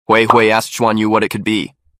Hui Hui asked Xuan Yu what it could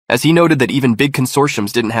be, as he noted that even big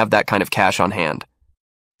consortiums didn't have that kind of cash on hand.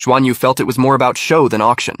 Xuan Yu felt it was more about show than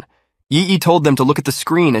auction. Yi Yi told them to look at the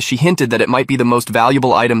screen as she hinted that it might be the most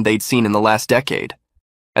valuable item they'd seen in the last decade.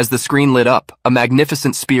 As the screen lit up, a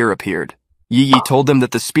magnificent spear appeared. Yi Yi told them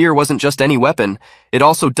that the spear wasn't just any weapon, it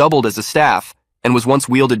also doubled as a staff, and was once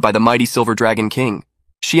wielded by the mighty Silver Dragon King.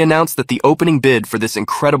 She announced that the opening bid for this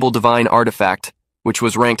incredible divine artifact, which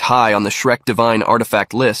was ranked high on the Shrek Divine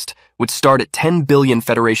Artifact list, would start at 10 billion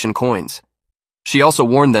Federation coins. She also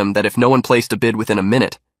warned them that if no one placed a bid within a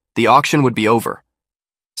minute, the auction would be over.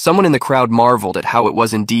 Someone in the crowd marveled at how it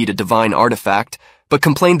was indeed a divine artifact, but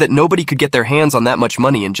complained that nobody could get their hands on that much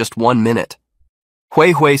money in just 1 minute.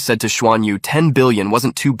 Hui Hui said to Xuan Yu 10 billion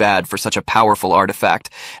wasn't too bad for such a powerful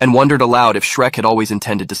artifact, and wondered aloud if Shrek had always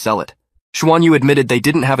intended to sell it. Xuan Yu admitted they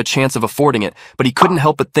didn't have a chance of affording it, but he couldn't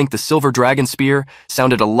help but think the Silver Dragon Spear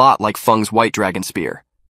sounded a lot like Feng's White Dragon Spear.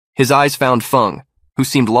 His eyes found Feng, who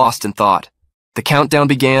seemed lost in thought. The countdown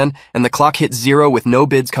began, and the clock hit 0 with no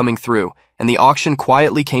bids coming through, and the auction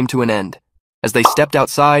quietly came to an end. As they stepped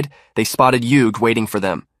outside, they spotted Yuge waiting for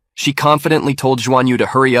them. She confidently told Xuan Yu to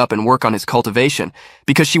hurry up and work on his cultivation,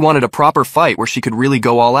 because she wanted a proper fight where she could really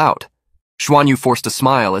go all out. Xuan Yu forced a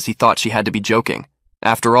smile as he thought she had to be joking.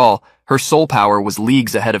 After all, her soul power was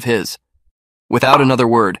leagues ahead of his. Without another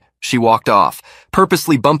word, she walked off,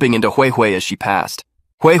 purposely bumping into Hui Hui as she passed.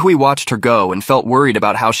 Hui Hui watched her go and felt worried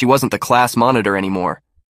about how she wasn't the class monitor anymore.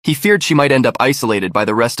 He feared she might end up isolated by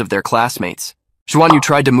the rest of their classmates. Xuan Yu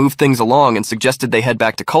tried to move things along and suggested they head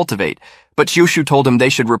back to cultivate, but Xiushu told him they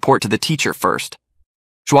should report to the teacher first.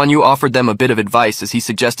 Xuan Yu offered them a bit of advice as he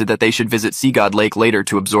suggested that they should visit Sea God Lake later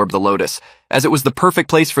to absorb the lotus, as it was the perfect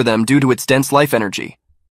place for them due to its dense life energy.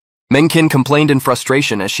 Mengqin complained in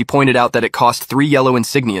frustration as she pointed out that it cost 3 yellow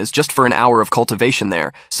insignias just for an hour of cultivation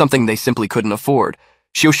there, something they simply couldn't afford.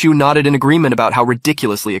 Xiushu nodded in agreement about how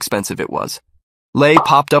ridiculously expensive it was. Lei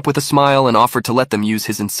popped up with a smile and offered to let them use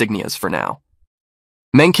his insignias for now.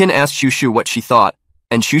 Mengqin asked Xiushu what she thought,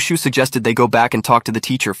 and Xiushu suggested they go back and talk to the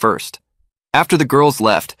teacher first. After the girls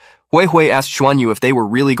left, Hui Hui asked Xuan Yu if they were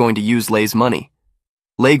really going to use Lei's money.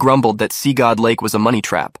 Lei grumbled that Sea God Lake was a money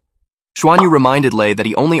trap. Xuan Yu reminded Lei that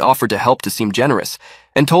he only offered to help to seem generous,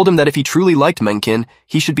 and told him that if he truly liked Mengqin,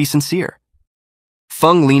 he should be sincere.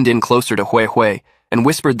 Feng leaned in closer to Hui Hui and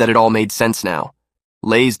whispered that it all made sense now.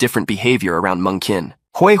 Lei's different behavior around Mengqin.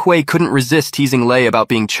 Hui Hui couldn't resist teasing Lei about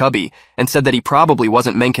being chubby and said that he probably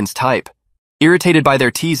wasn't Mengqin's type. Irritated by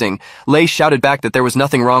their teasing, Lei shouted back that there was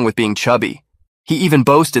nothing wrong with being chubby. He even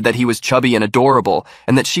boasted that he was chubby and adorable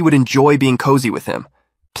and that she would enjoy being cozy with him.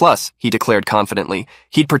 Plus, he declared confidently,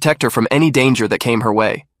 he'd protect her from any danger that came her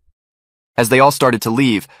way. As they all started to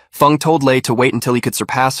leave, Feng told Lei to wait until he could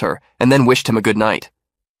surpass her and then wished him a good night.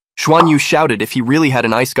 Xuan Yu shouted if he really had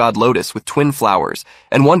an ice god lotus with twin flowers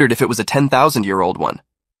and wondered if it was a 10,000-year-old one.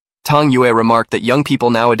 Tang Yue remarked that young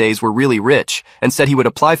people nowadays were really rich and said he would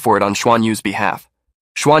apply for it on Xuan Yu's behalf.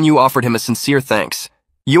 Xuan Yu offered him a sincere thanks.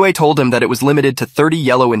 Yue told him that it was limited to 30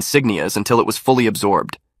 yellow insignias until it was fully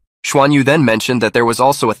absorbed. Xuan Yu then mentioned that there was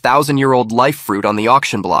also a 1,000-year-old life fruit on the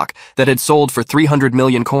auction block that had sold for 300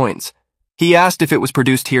 million coins. He asked if it was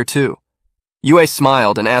produced here too. Yue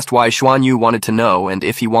smiled and asked why Xuan Yu wanted to know and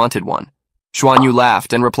if he wanted one. Xuan Yu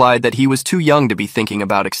laughed and replied that he was too young to be thinking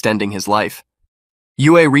about extending his life.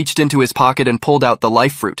 Yue reached into his pocket and pulled out the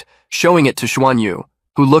life fruit, showing it to Xuan Yu,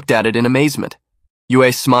 who looked at it in amazement.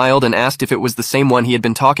 Yue smiled and asked if it was the same one he had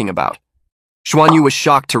been talking about. Xuan Yu was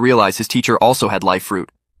shocked to realize his teacher also had life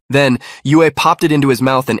fruit. Then, Yue popped it into his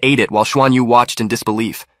mouth and ate it while Xuan Yu watched in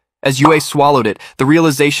disbelief. As Yue swallowed it, the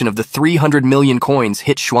realization of the 300 million coins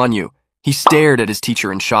hit Xuan Yu. He stared at his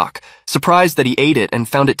teacher in shock, surprised that he ate it and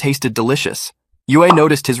found it tasted delicious. Yue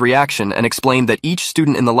noticed his reaction and explained that each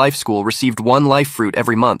student in the life school received 1 life fruit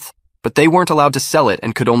every month, but they weren't allowed to sell it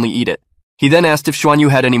and could only eat it. He then asked if Xuan Yu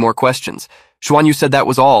had any more questions. Xuan Yu said that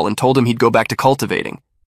was all and told him he'd go back to cultivating.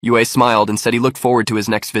 Yue smiled and said he looked forward to his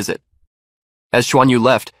next visit. As Xuan Yu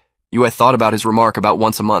left, Yue thought about his remark about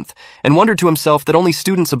once a month, and wondered to himself that only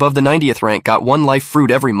students above the 90th rank got 1 life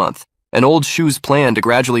fruit every month, and old Shu's plan to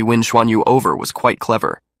gradually win Xuan Yu over was quite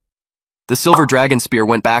clever. The Silver Dragon Spear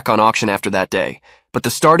went back on auction after that day, but the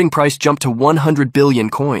starting price jumped to 100 billion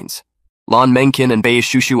coins. Lan Mengqin and Bei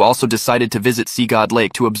Shushu also decided to visit Sea God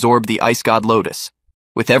Lake to absorb the Ice God Lotus.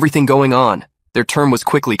 With everything going on, their term was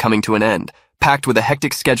quickly coming to an end, packed with a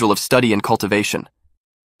hectic schedule of study and cultivation.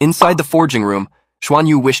 Inside the forging room, Xuan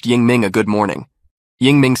Yu wished Yingming a good morning.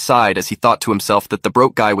 Yingming sighed as he thought to himself that the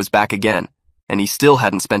broke guy was back again, and he still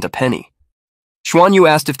hadn't spent a penny. Xuan Yu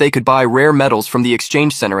asked if they could buy rare metals from the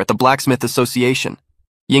exchange center at the Blacksmith Association.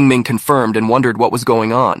 Yingming confirmed and wondered what was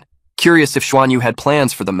going on, curious if Xuanyu had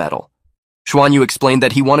plans for the metal. Xuanyu explained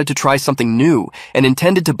that he wanted to try something new and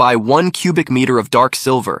intended to buy 1 cubic meter of dark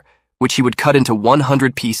silver, which he would cut into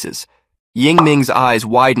 100 pieces. Yingming's eyes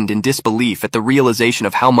widened in disbelief at the realization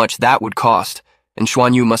of how much that would cost, and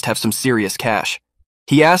Xuanyu must have some serious cash.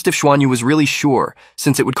 He asked if Xuanyu was really sure,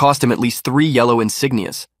 since it would cost him at least 3 yellow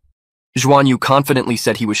insignias. Xuanyu confidently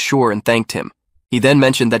said he was sure and thanked him. He then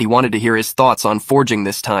mentioned that he wanted to hear his thoughts on forging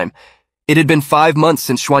this time. It had been 5 months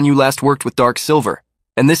since Xuanyu last worked with dark silver,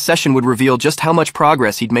 and this session would reveal just how much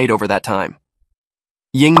progress he'd made over that time.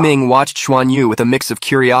 Yingming watched Xuanyu with a mix of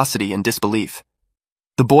curiosity and disbelief.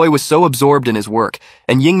 The boy was so absorbed in his work,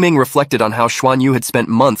 and Yingming reflected on how Xuanyu had spent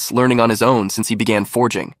months learning on his own since he began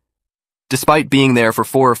forging. Despite being there for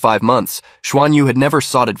 4 or 5 months, Xuanyu had never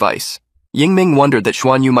sought advice. Yingming wondered that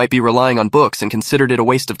Xuanyu might be relying on books and considered it a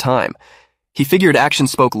waste of time. He figured action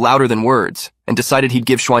spoke louder than words, and decided he'd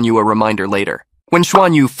give Xuanyu a reminder later. When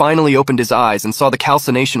Xuanyu finally opened his eyes and saw the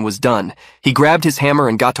calcination was done, he grabbed his hammer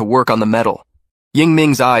and got to work on the metal.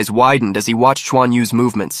 Yingming's eyes widened as he watched Xuanyu's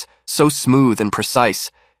movements, so smooth and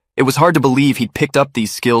precise. It was hard to believe he'd picked up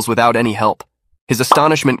these skills without any help. His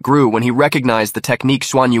astonishment grew when he recognized the technique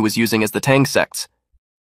Xuanyu was using as the Tang sects.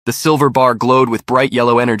 The silver bar glowed with bright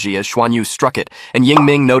yellow energy as Xuanyu struck it, and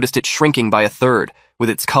Yingming noticed it shrinking by a third, with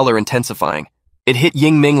its color intensifying. It hit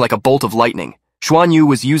Yingming like a bolt of lightning. Xuanyu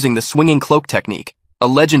was using the swinging cloak technique, a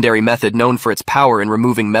legendary method known for its power in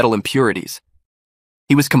removing metal impurities.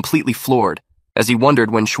 He was completely floored, as he wondered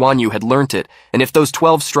when Xuanyu had learnt it and if those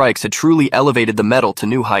 12 strikes had truly elevated the metal to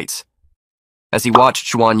new heights. As he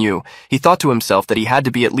watched Xuanyu, he thought to himself that he had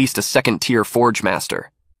to be at least a second-tier forge master.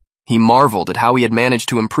 He marveled at how he had managed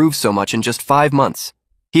to improve so much in just 5 months.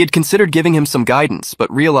 He had considered giving him some guidance, but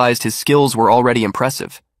realized his skills were already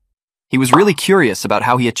impressive. He was really curious about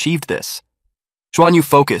how he achieved this. Xuanyu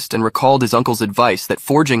focused and recalled his uncle's advice that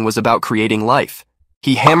forging was about creating life.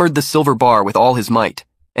 He hammered the silver bar with all his might,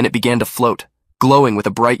 and it began to float, glowing with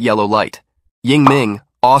a bright yellow light. Yingming,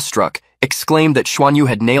 awestruck, exclaimed that Xuanyu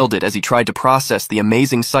had nailed it as he tried to process the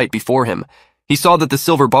amazing sight before him. He saw that the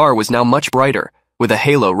silver bar was now much brighter, with a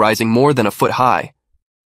halo rising more than a foot high.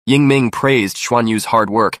 Yingming praised Xuanyu's hard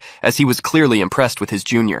work, as he was clearly impressed with his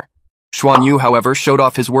junior. Xuanyu, however, showed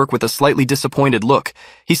off his work with a slightly disappointed look.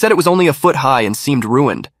 He said it was only a foot high and seemed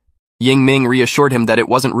ruined. Yingming reassured him that it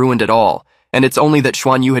wasn't ruined at all, and it's only that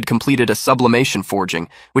Xuanyu had completed a sublimation forging,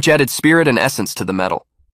 which added spirit and essence to the metal.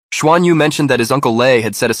 Xuanyu mentioned that his Uncle Lei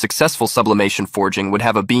had said a successful sublimation forging would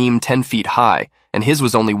have a beam 10 feet high, and his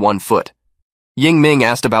was only 1 foot. Yingming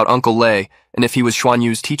asked about Uncle Lei and if he was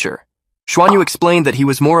Xuanyu's teacher. Xuanyu explained that he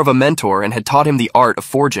was more of a mentor and had taught him the art of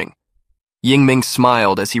forging. Yingming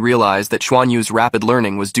smiled as he realized that Xuanyu's rapid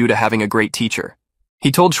learning was due to having a great teacher.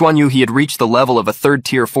 He told Xuanyu he had reached the level of a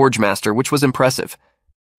third-tier forge master, which was impressive.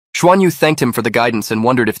 Xuanyu thanked him for the guidance and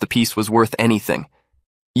wondered if the piece was worth anything.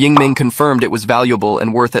 Yingming confirmed it was valuable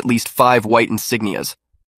and worth at least 5 white insignias.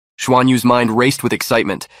 Xuanyu's mind raced with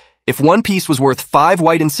excitement. If one piece was worth 5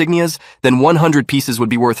 white insignias, then 100 pieces would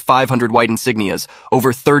be worth 500 white insignias,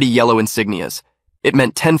 over 30 yellow insignias. It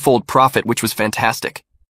meant tenfold profit, which was fantastic.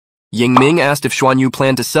 Yingming asked if Xuanyu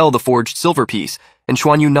planned to sell the forged silver piece, and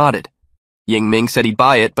Xuanyu nodded. Yingming said he'd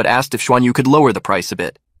buy it, but asked if Xuanyu could lower the price a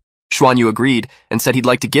bit. Xuanyu agreed and said he'd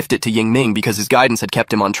like to gift it to Yingming because his guidance had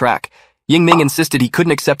kept him on track. Yingming insisted he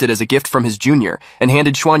couldn't accept it as a gift from his junior and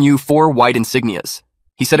handed Xuanyu 4 white insignias.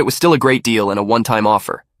 He said it was still a great deal and a one-time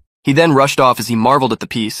offer. He then rushed off as he marveled at the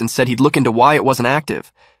piece and said he'd look into why it wasn't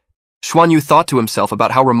active. Xuanyu thought to himself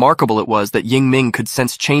about how remarkable it was that Yingming could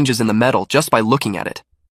sense changes in the metal just by looking at it.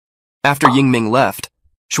 After Yingming left,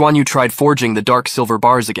 Xuanyu tried forging the dark silver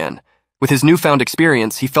bars again. With his newfound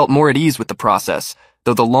experience, he felt more at ease with the process,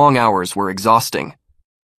 though the long hours were exhausting.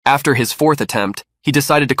 After his 4th attempt, he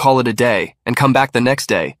decided to call it a day and come back the next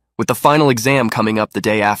day, with the final exam coming up the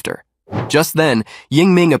day after. Just then,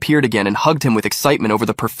 Yingming appeared again and hugged him with excitement over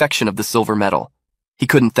the perfection of the silver metal. He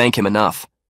couldn't thank him enough.